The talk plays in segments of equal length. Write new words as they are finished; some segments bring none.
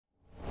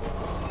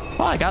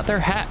Oh, I got their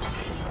hat.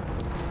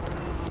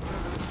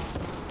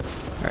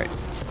 All right,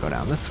 go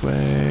down this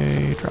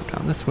way, drop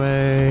down this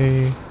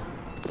way.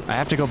 I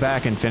have to go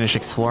back and finish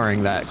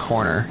exploring that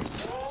corner.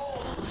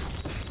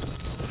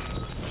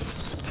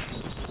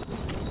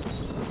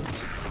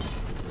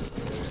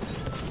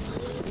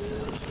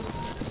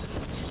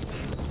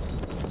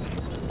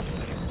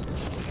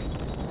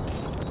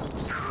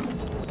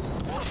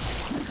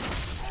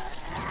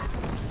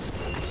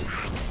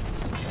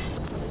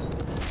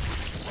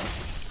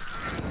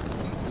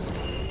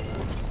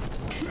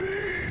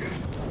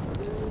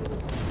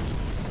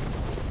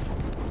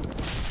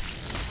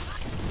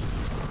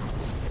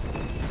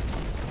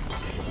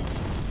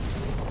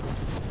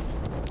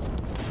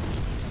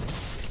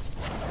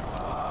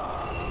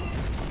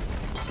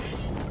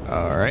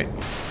 All right.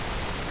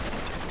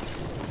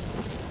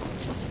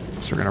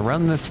 So we're gonna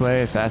run this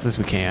way as fast as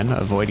we can,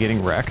 avoid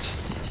getting wrecked,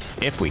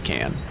 if we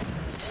can.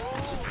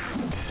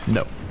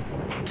 No.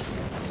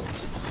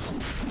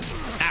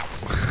 Ow.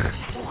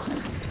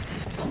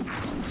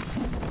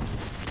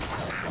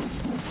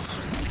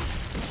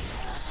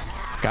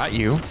 Got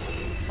you.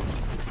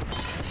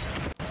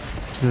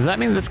 So does that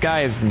mean this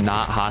guy is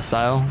not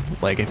hostile?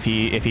 Like if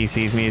he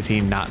sees me, is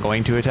he not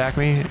going to attack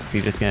me? Is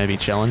he just gonna be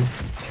chilling?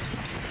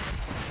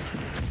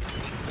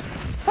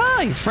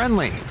 He's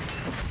friendly.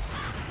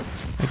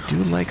 I do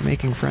like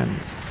making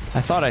friends.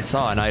 I thought I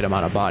saw an item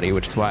on a body,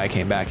 which is why I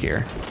came back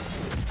here.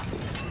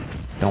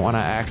 Don't want to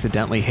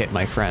accidentally hit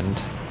my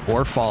friend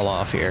or fall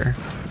off here.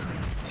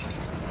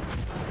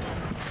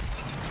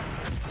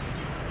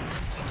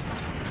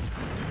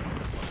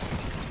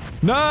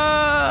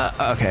 No!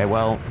 Okay,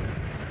 well,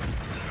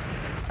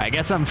 I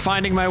guess I'm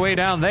finding my way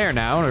down there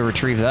now to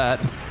retrieve that.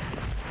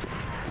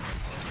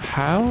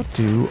 How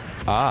do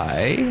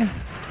I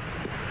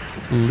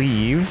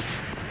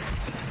leave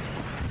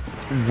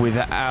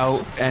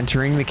without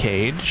entering the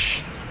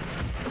cage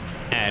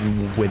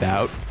and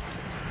without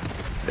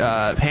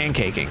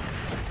pancaking?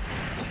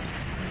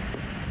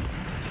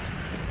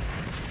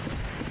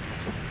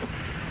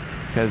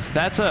 Because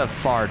that's a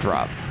far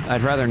drop.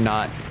 I'd rather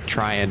not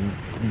try and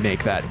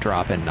make that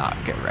drop and not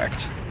get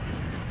wrecked.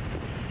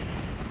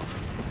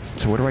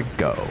 So where do I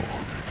go?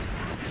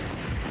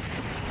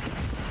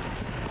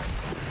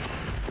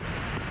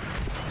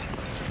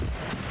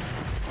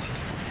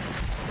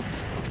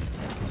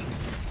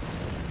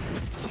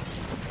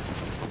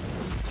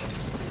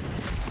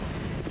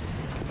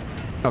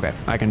 Okay,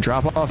 I can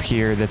drop off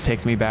here. This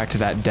takes me back to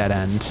that dead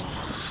end.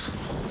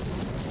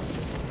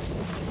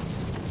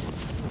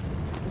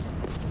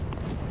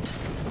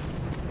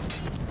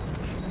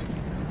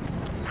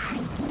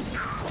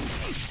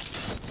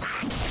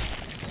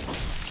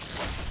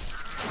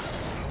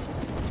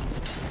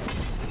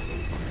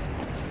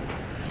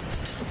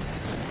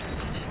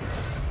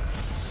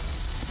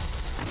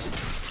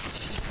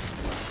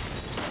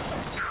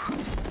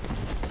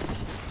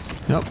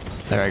 Nope,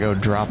 there I go,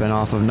 dropping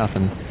off of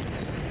nothing.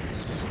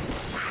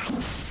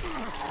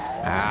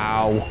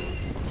 Ow.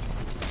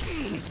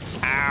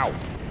 Ow.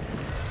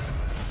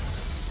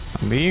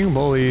 I'm being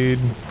bullied.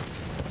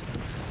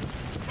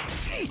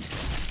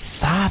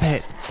 Stop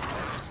it.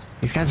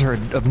 These guys are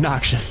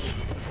obnoxious.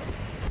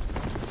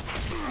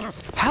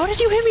 How did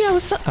you hit me? I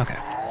was so okay.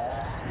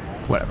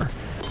 Whatever.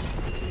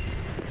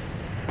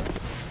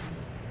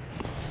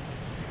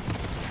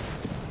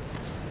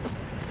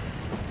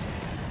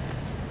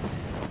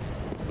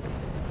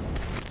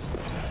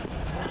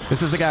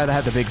 This is the guy that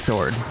had the big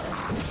sword.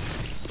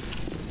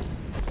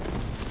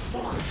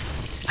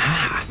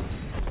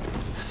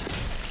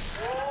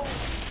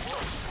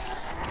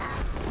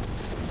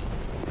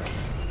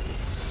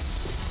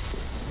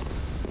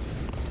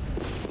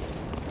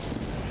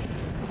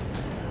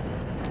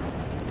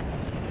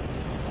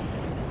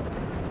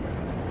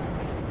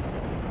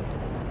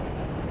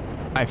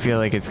 I feel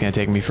like it's gonna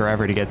take me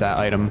forever to get that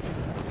item,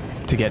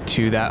 to get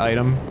to that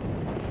item.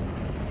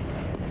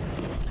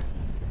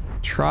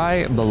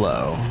 Try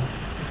below.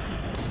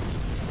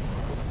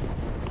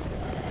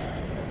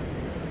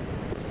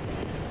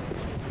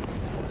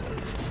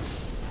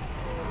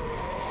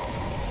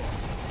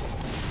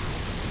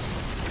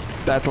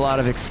 That's a lot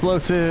of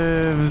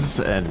explosives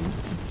and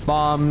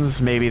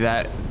bombs. Maybe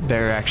that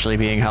they're actually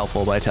being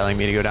helpful by telling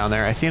me to go down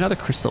there. I see another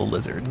crystal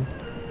lizard.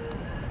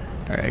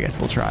 All right, I guess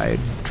we'll try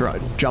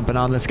jumping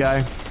on this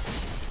guy.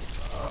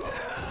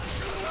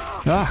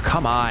 Ah, oh,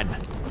 come on.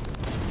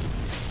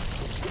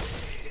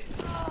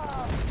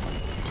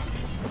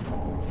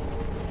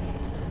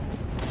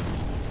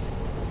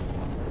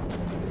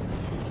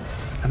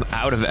 I'm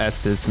out of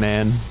Estus,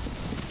 man.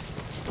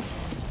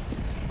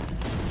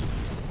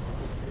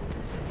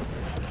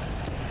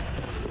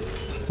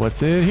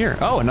 What's in here?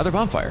 Oh, another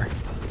bonfire.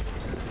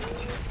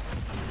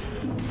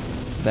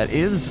 That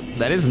is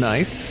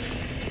nice.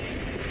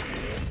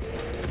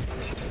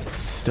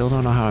 Still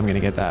don't know how I'm gonna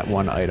get that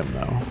one item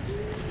though.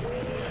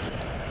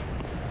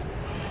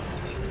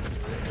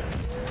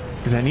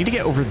 Because I need to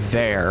get over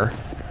there.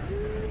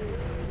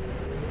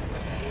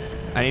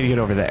 I need to get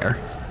over there.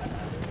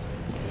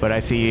 But I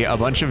see a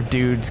bunch of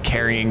dudes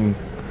carrying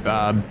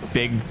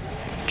big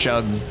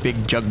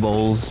big jug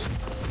bowls.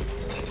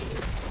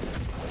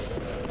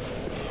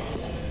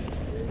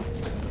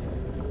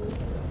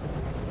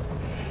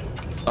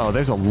 Oh,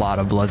 there's a lot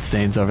of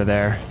bloodstains over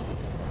there.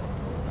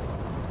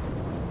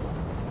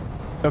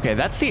 Okay,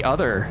 that's the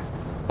other.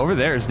 Over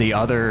there is the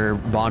other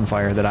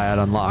bonfire that I had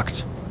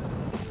unlocked.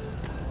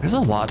 There's a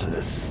lot to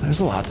this. There's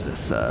a lot to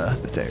this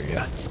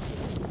area.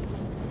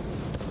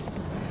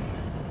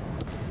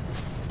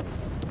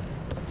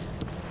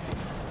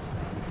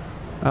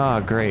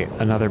 Oh, great.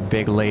 Another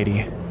big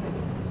lady.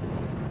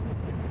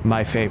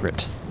 My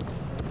favorite.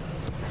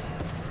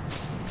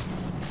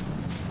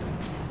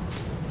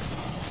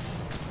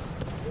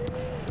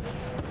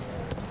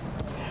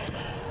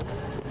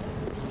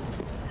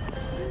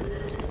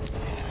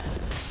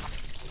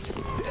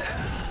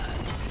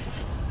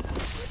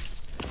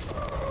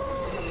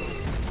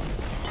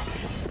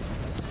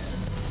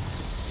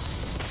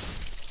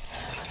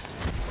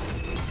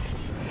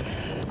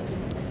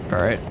 All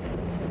right.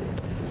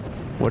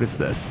 What is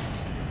this?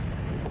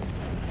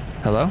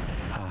 Hello?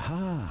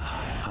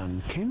 Aha,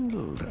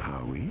 Unkindled,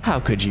 are we? How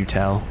could you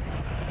tell?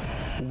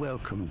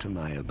 Welcome to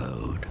my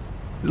abode.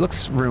 It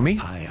looks roomy.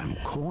 I am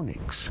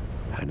Cornix,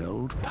 an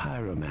old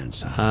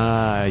pyromancer.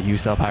 Ah, you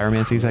sell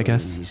pyromancies, I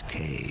guess? In his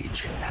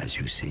cage, as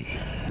you see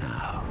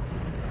now.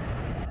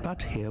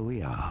 But here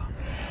we are,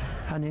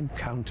 an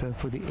encounter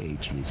for the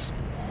ages.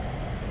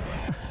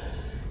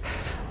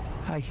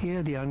 I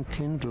hear the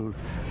Unkindled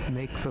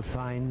make for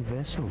fine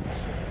vessels.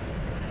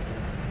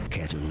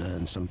 Care to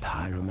learn some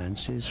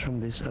pyromancies from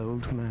this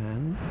old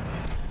man?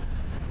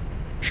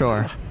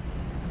 Sure.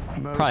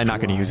 Probably not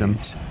going to use them.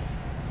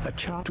 A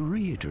chart to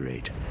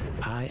reiterate,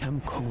 I am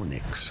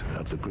Cornix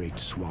of the Great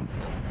Swamp.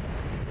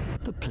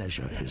 The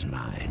pleasure is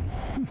mine.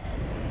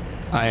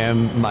 I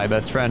am my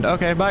best friend.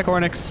 Okay, bye,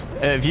 Cornix.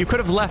 If you could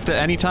have left at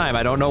any time,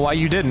 I don't know why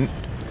you didn't.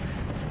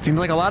 Seems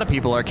like a lot of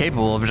people are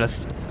capable of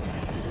just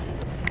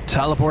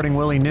teleporting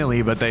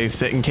willy-nilly, but they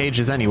sit in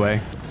cages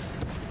anyway.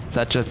 Is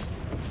that just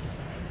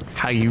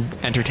how you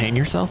entertain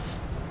yourself?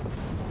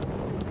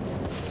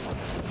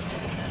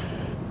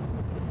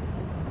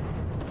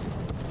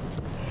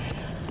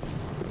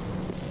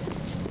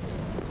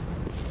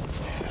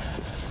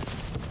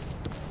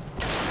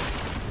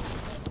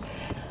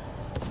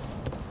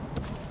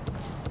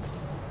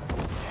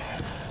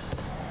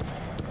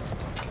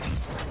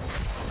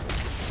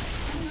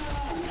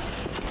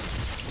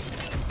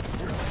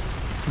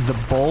 The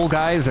bowl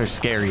guys are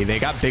scary. They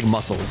got big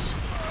muscles.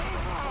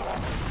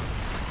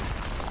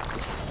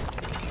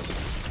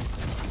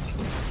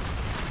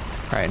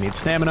 All right, I need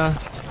stamina.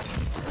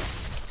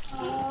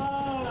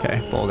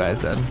 Okay, bowl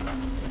guy's dead.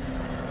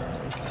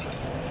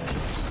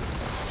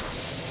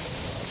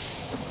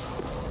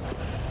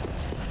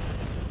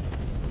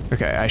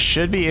 Okay, I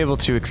should be able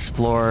to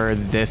explore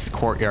this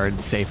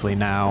courtyard safely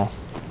now.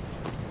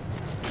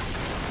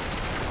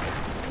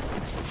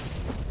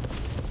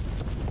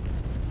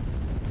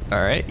 All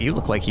right, you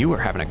look like you were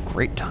having a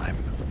great time.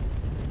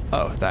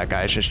 Oh, that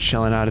guy's just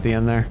chilling out at the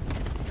end there.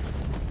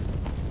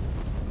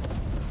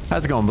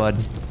 How's it going, bud?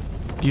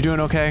 You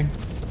doing okay?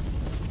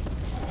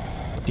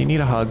 Do you need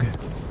a hug?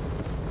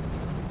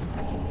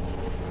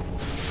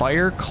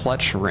 Fire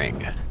clutch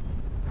ring.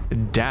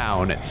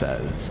 Down, it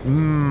says.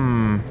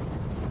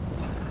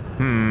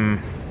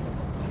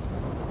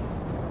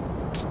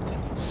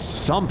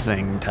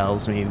 Something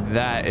tells me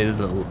that is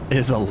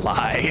a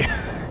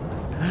lie.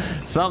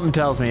 Something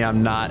tells me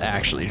I'm not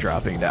actually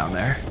dropping down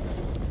there.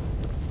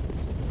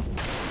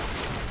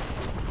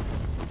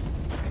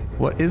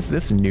 What is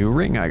this new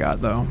ring I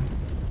got, though?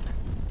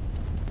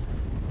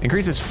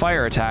 Increases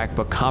fire attack,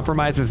 but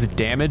compromises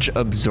damage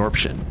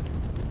absorption.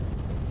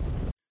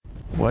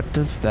 What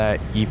does that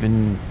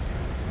even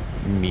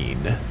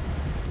mean?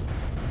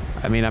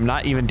 I mean, I'm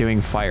not even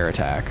doing fire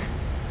attack.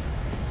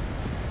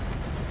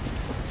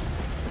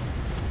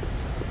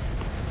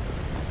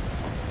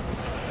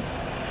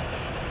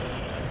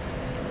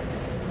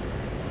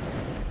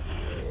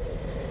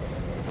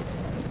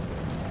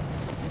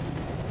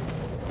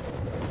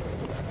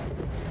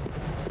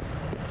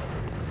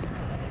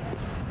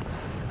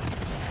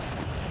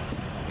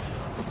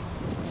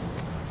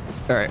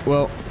 All right,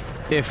 well,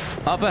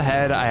 if up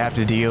ahead I have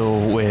to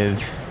deal with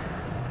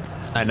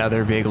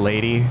another big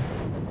lady,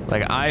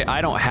 like I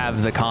don't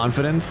have the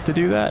confidence to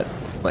do that.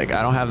 Like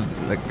I don't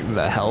have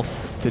the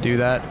health to do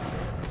that.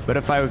 But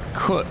if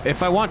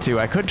I want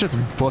to, I could just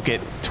book it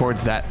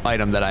towards that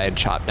item that I had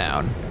chopped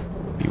down.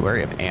 Be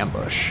wary of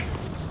ambush.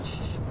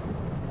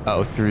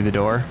 Oh, through the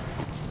door?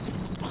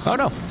 Oh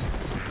no.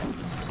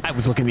 I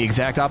was looking the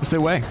exact opposite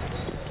way.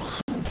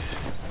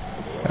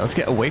 Right, let's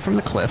get away from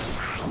the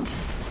cliff.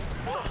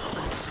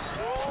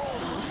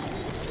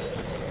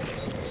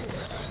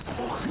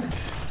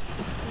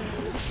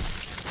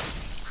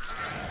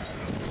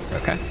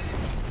 Okay.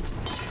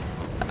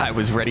 I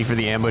was ready for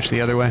the ambush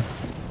the other way.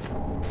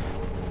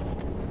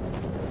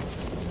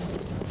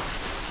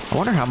 I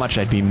wonder how much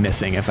I'd be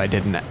missing if I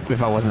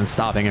wasn't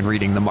stopping and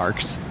reading the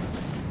marks.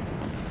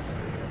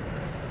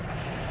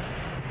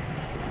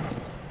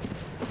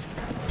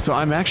 So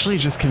I'm actually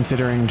just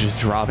considering just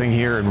dropping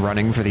here and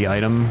running for the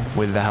item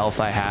with the health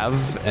I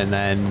have, and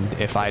then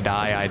if I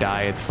die, I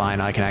die. It's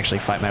fine. I can actually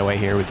fight my way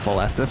here with full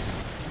Estus.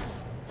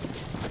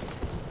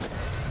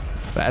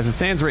 But as it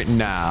stands right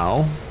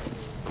now,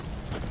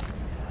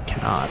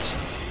 cannot.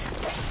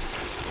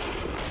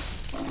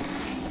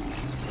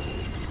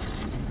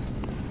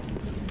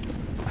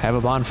 I have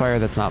a bonfire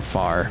that's not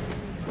far,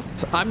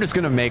 so I'm just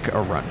gonna make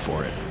a run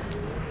for it.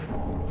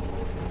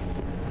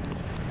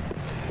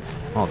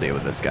 I'll deal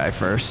with this guy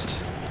first.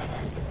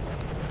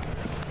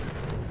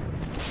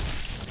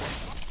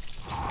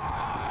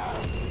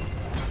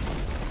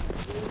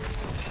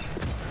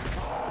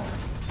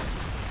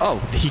 Oh,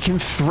 he can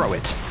throw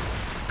it.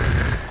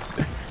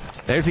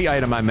 There's the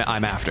item I'm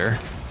after.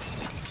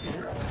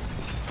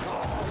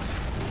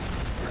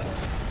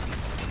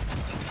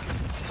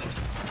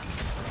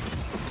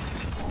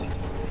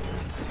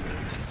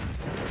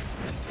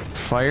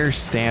 Fire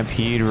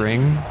Stampede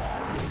Ring.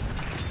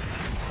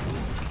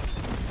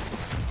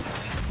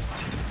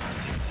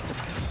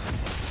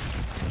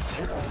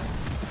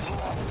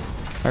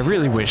 I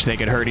really wish they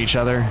could hurt each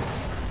other.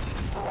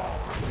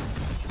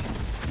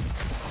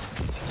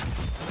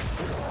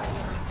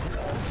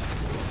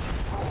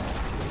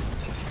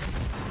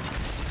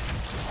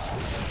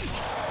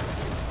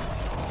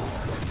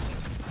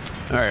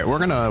 All right, we're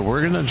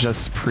gonna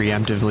just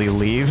preemptively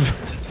leave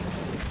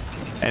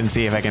and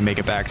see if I can make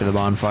it back to the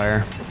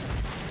bonfire.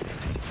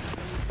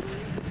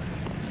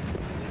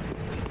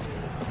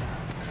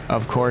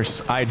 Of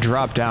course, I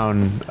dropped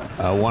down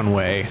one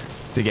way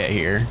to get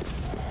here.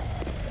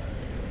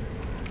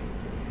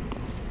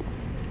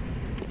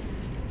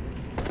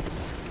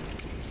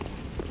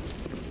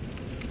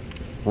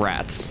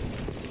 Rats.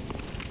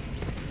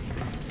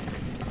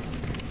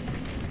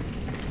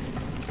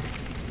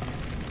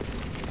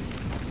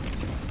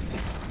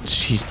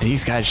 Jeez,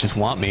 these guys just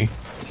want me.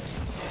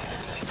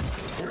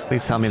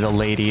 Please tell me the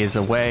lady is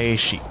away.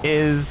 She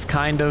is,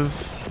 kind of.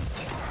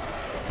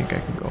 I think I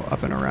can go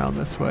up and around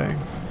this way.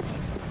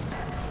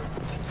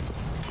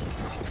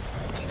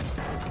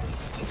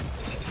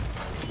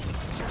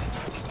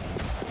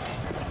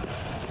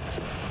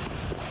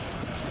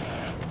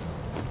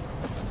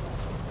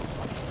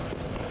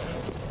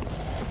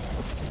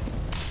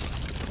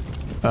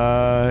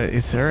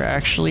 Is there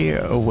actually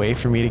a way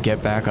for me to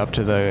get back up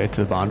to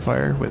the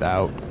bonfire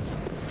without?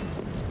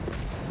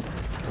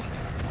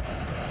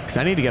 Because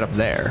I need to get up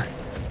there.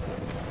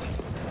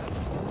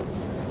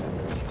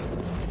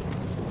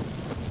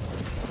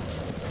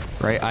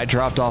 Right, I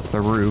dropped off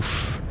the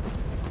roof.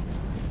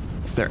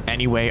 Is there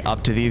any way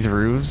up to these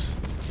roofs?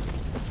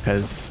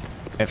 Because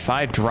if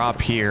I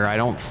drop here, I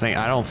don't think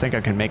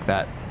I can make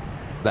that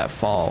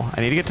fall.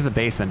 I need to get to the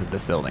basement of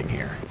this building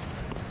here.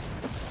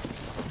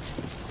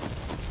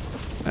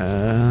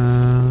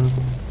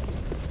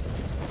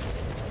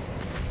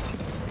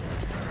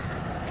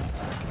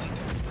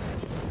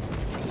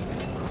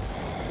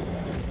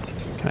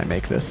 Can I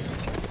make this?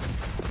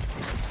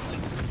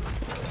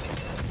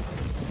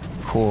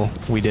 Cool,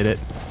 we did it.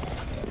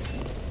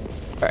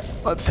 All right,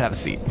 let's have a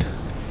seat.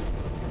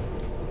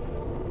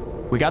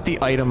 We got the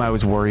item I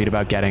was worried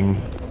about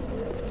getting.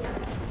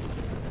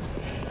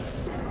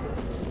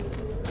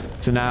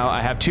 So now I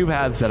have two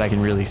paths that I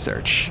can really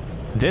search.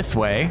 This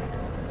way,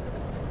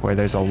 where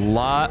there's a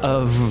lot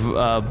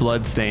of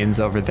bloodstains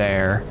over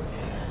there.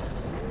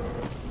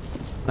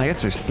 I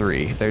guess there's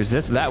three. There's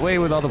that way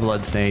with all the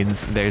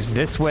bloodstains. There's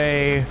this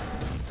way.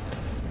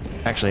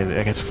 Actually,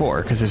 I guess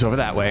four, because there's over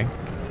that way.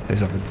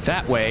 There's over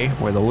that way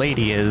where the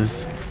lady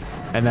is.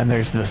 And then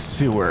there's the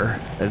sewer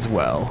as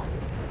well.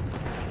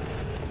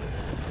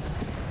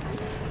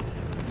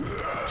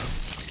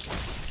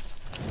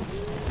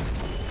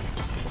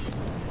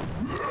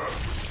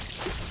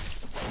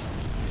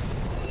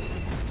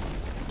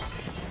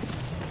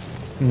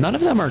 None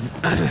of them are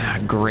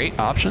great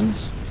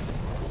options.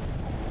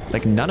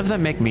 Like, none of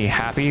them make me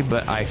happy,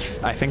 but I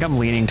think I'm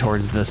leaning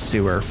towards the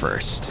sewer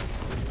first.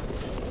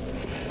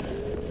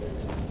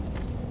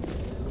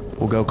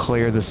 We'll go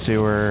clear the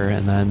sewer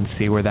and then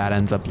see where that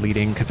ends up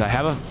leading, because I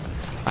have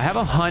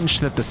a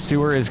hunch that the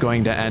sewer is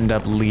going to end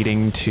up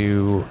leading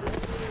to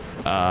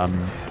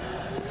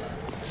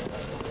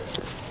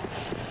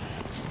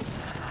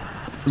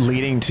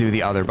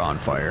the other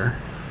bonfire.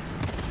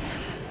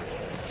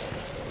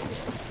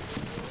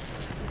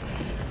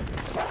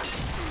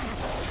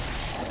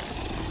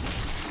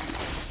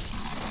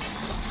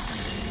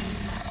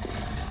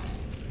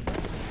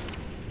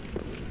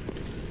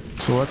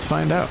 So let's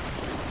find out.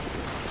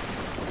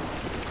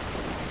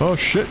 Oh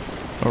shit,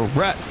 a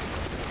rat.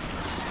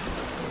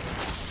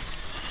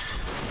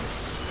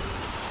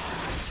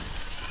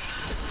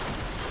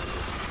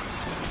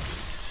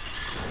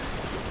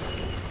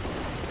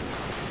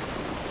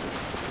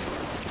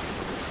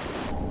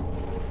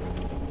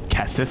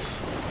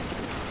 Castus.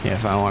 Yeah,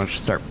 if I want to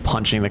start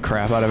punching the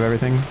crap out of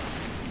everything.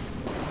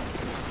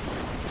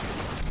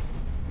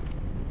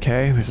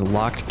 Okay, there's a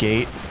locked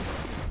gate.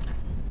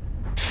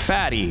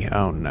 Fatty.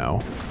 Oh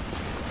no.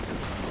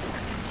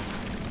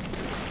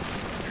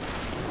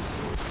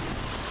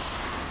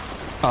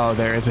 Oh,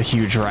 there is a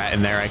huge rat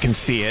in there. I can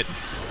see it.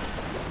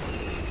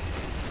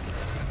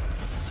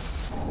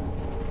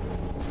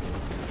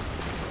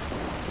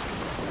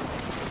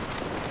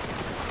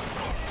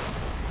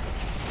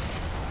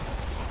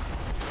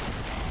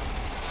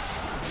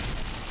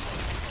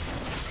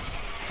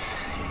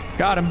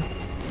 Got him.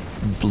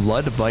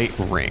 Blood bite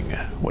ring.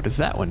 What does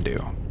that one do?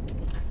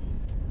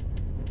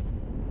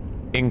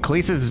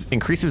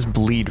 Increases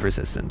bleed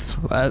resistance.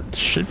 Well, that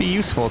should be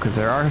useful because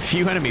there are a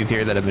few enemies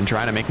here that have been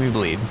trying to make me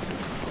bleed.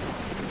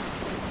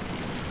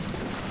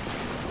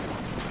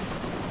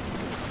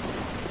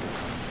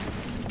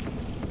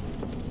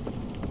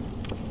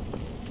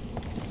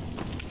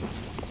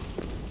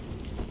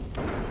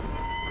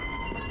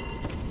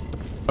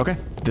 Okay,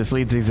 this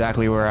leads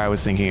exactly where I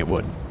was thinking it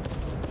would.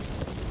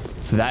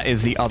 So that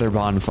is the other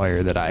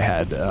bonfire that I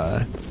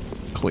had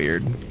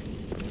cleared.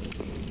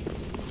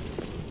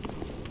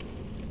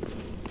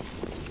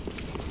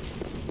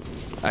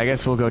 I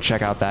guess we'll go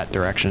check out that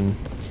direction.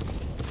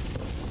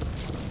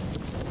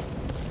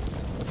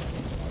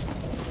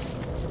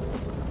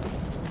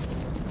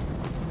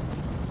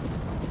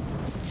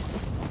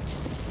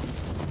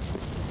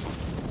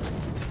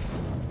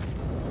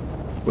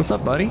 What's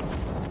up, buddy?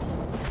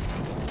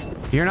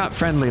 You're not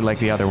friendly like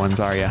the other ones,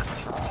 are ya?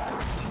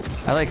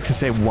 I like to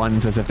say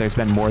ones as if there's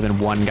been more than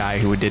one guy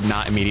who did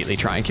not immediately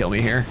try and kill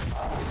me here.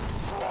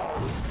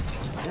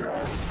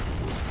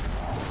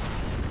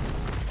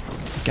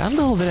 Got a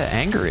little bit of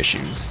anger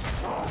issues.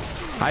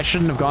 I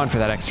shouldn't have gone for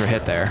that extra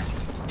hit there.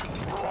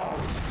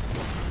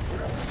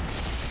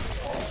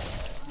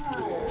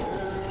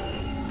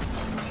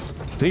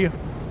 See ya.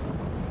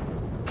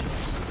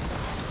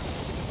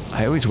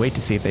 I always wait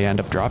to see if they end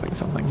up dropping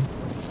something.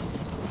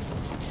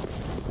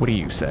 What do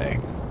you say?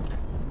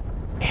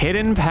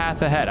 Hidden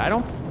path ahead. I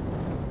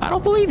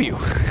don't believe you.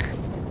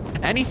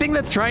 Anything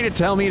that's trying to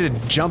tell me to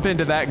jump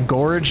into that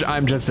gorge,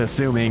 I'm just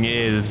assuming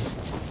is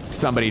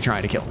somebody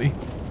trying to kill me.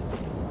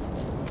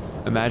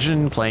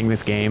 Imagine playing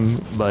this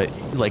game, but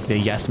like the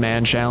yes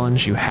man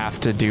challenge, you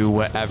have to do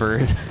whatever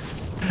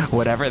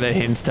the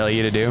hints tell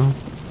you to do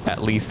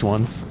at least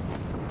once.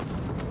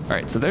 All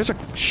right, so there's a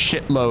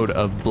shitload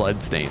of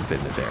blood stains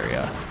in this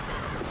area.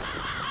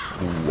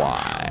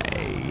 Why?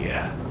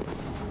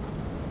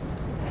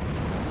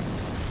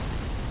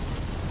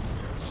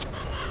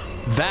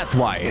 That's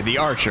why, the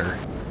archer.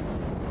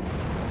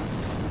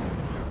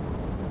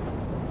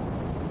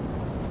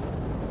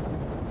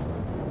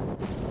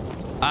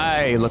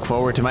 I look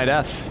forward to my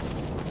death.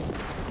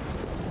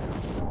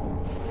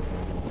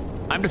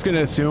 I'm just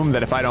gonna assume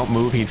that if I don't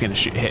move, he's gonna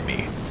hit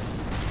me.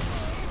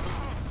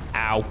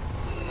 Ow.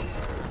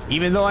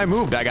 Even though I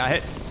moved, I got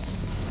hit.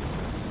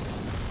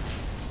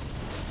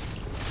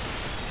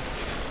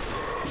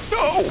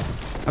 No!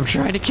 I'm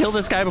trying to kill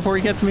this guy before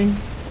he gets me.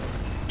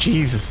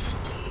 Jesus.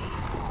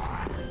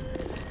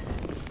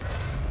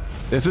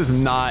 This is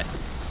not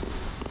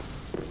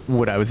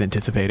what I was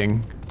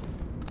anticipating.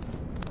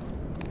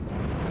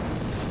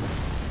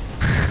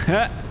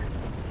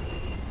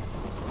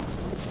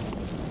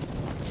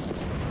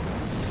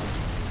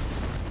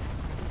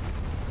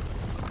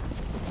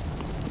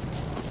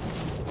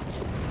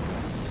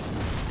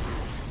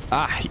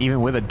 Ah,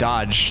 even with a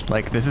dodge,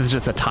 like this is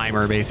just a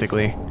timer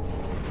basically.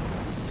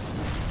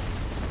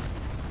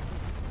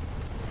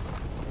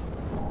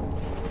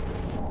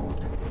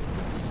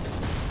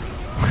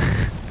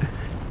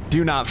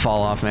 Do not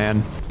fall off,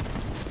 man.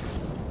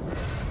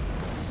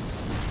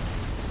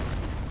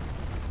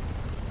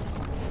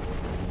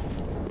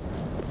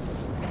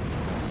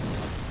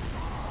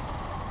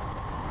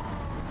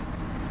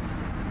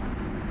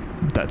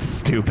 That's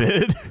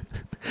stupid.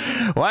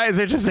 Why is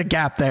there just a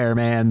gap there,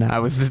 man? I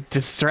was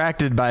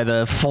distracted by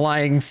the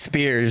flying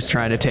spears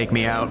trying to take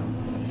me out.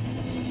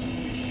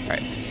 All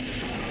right.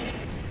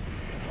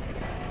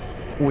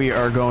 We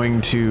are going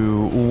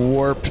to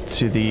warp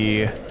to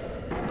the...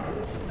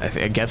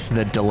 I guess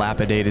the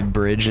dilapidated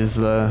bridge is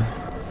the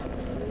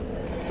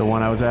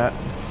one I was at.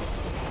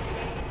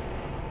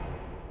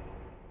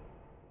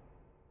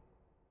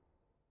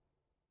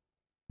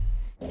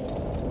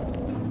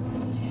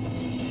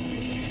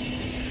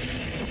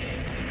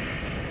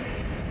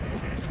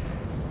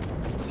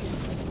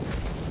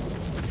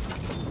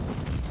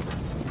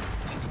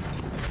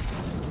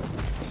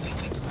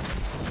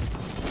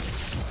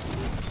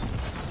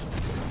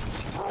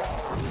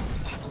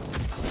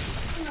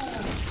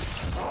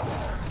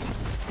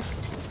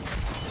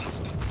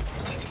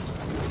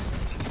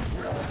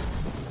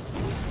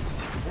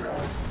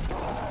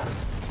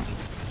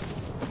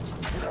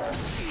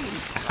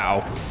 Ow.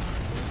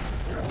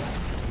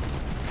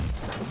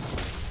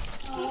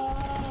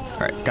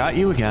 Alright, got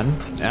you again.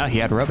 Ah, he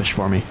had rubbish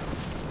for me.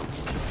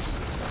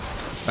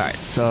 Alright,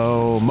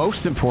 so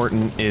most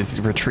important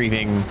is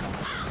retrieving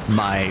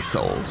my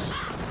souls.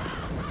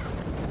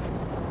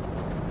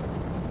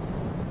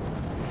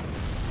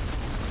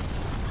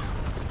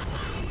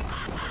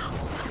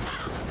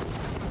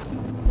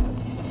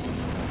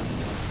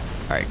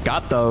 Alright,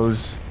 got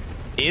those.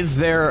 Is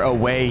there a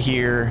way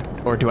here,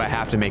 or do I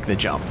have to make the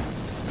jump?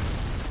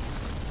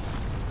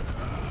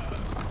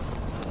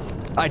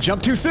 I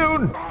jumped too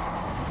soon.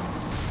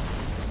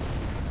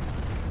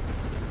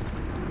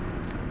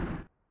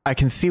 I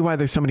can see why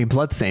there's so many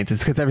blood saints.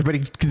 It's because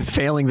everybody is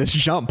failing this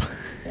jump.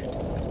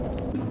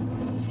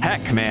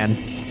 Heck,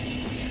 man.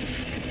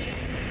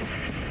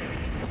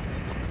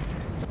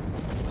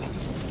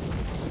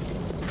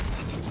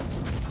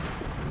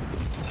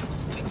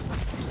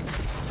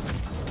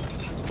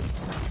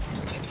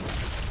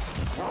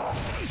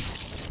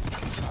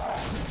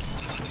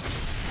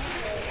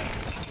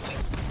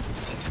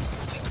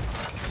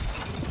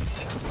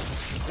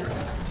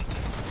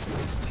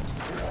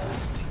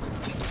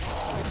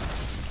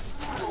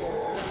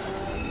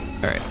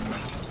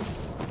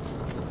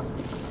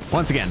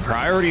 Once again,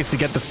 priority is to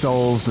get the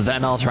souls,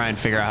 then I'll try and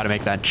figure out how to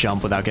make that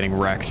jump without getting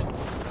wrecked.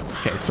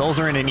 Okay, souls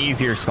are in an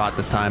easier spot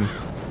this time.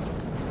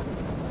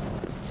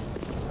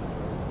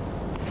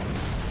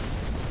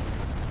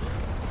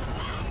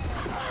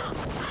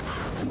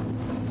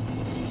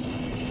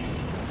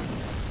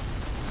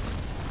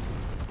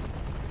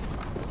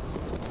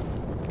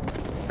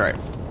 All right.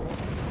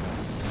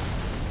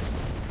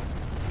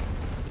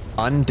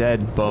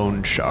 Undead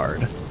bone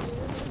shard.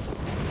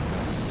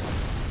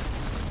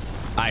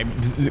 I'm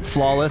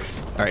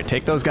flawless. All right,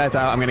 take those guys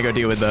out. I'm gonna go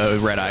deal with the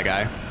red eye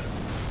guy.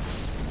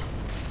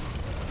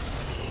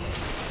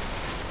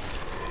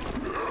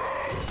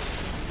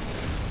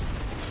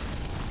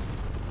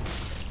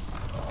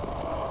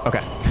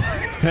 Okay.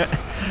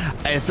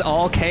 It's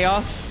all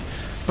chaos,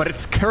 but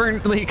it's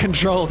currently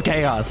controlled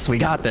chaos. We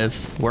got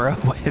this.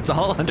 It's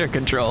all under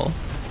control.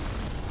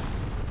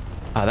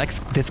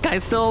 This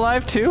guy's still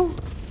alive too?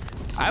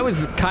 I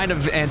was kind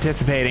of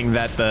anticipating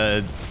that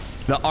the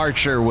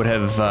archer would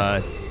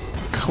have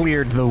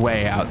cleared the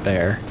way out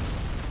there,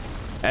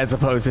 as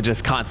opposed to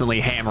just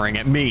constantly hammering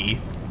at me.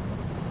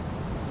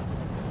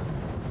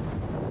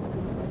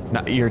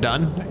 No, you're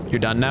done? You're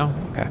done now?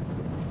 Okay.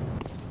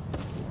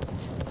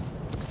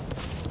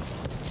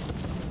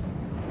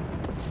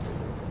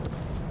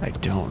 I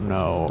don't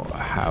know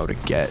how to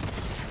get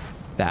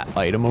that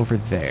item over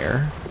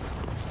there.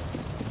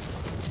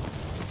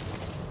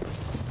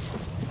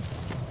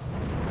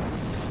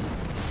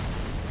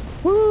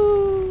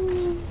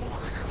 Woo!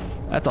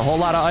 That's a whole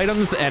lot of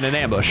items and an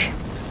ambush.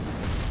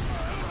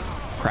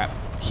 Crap.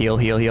 Heal,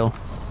 heal, heal.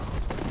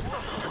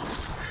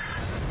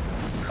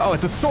 Oh,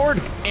 it's a sword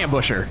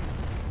ambusher.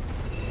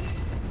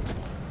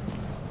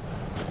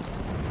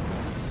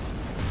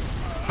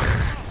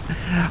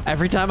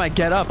 Every time I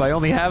get up, I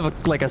only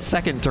have like a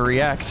second to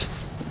react.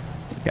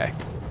 Okay.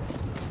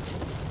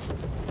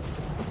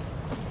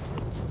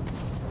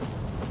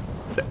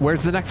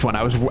 Where's the next one?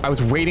 I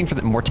was waiting for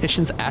the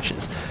Mortician's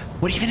Ashes.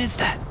 What even is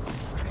that?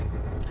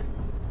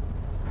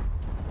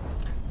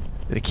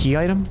 Is it a key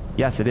item?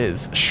 Yes, it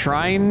is.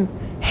 Shrine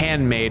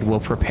handmade will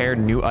prepare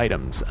new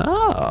items.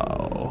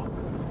 Oh.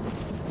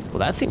 Well,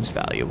 that seems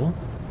valuable.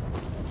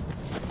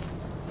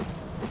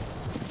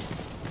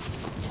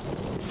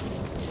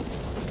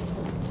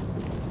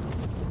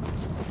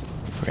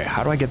 Okay,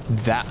 how do I get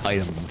that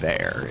item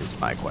there is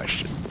my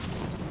question.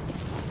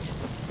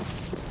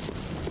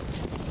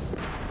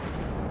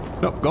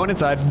 Nope, going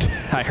inside.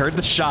 I heard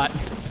the shot.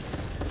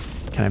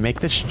 Can I make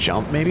this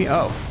jump maybe?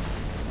 Oh,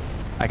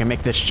 I can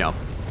make this jump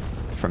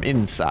from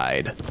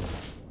inside.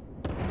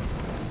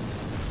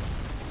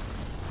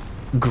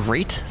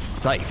 Great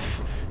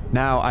Scythe.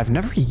 Now, I've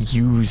never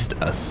used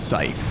a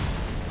scythe.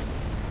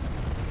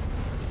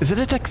 Is it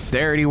a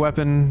dexterity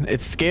weapon?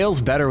 It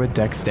scales better with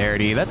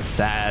dexterity. That's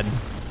sad.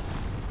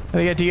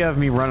 The idea of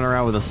me running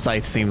around with a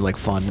scythe seemed like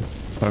fun,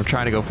 but I'm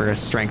trying to go for a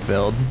strength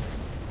build.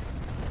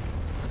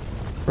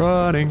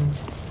 Running.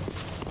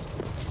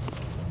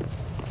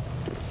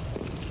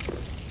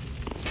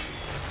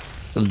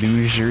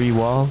 Illusory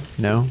wall?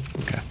 No?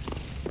 Okay.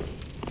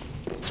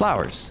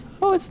 Flowers.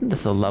 Oh, isn't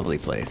this a lovely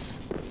place?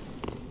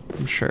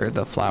 I'm sure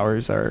the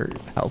flowers are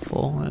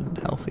helpful and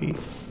healthy.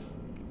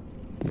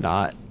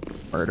 Not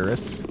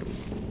murderous.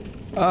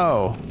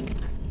 Oh.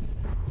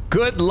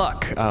 Good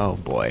luck. Oh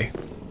boy.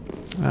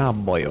 Oh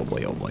boy, oh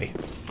boy, oh boy.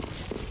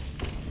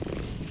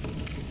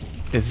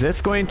 Is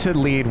this going to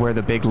lead where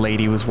the big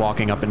lady was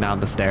walking up and down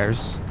the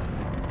stairs?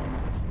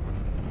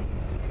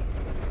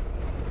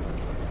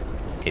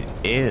 It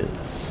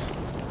is.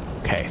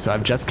 Okay, so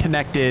I've just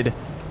connected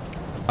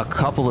a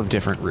couple of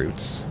different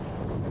routes.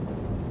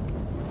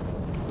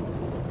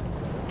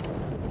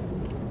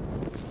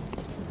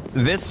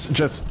 This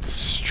just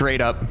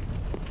straight up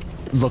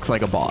looks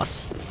like a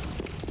boss.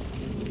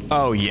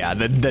 Oh yeah,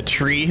 the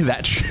tree,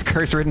 that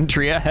curse-ridden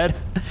tree ahead.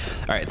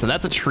 All right, so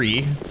that's a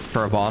tree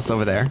for a boss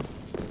over there.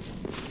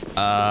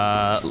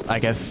 I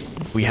guess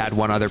we had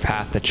one other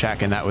path to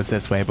check, and that was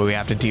this way, but we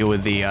have to deal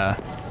with the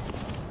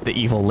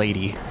evil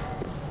lady.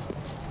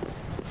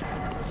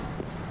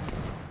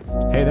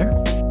 Hey there.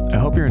 I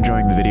hope you're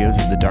enjoying the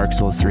videos of the Dark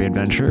Souls 3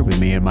 adventure with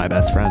me and my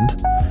best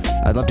friend.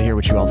 I'd love to hear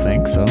what you all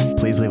think, so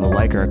please leave a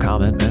like or a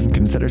comment and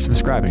consider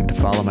subscribing to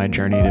follow my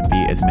journey to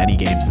beat as many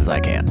games as I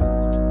can.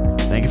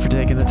 Thank you for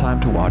taking the time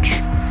to watch,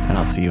 and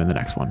I'll see you in the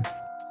next one.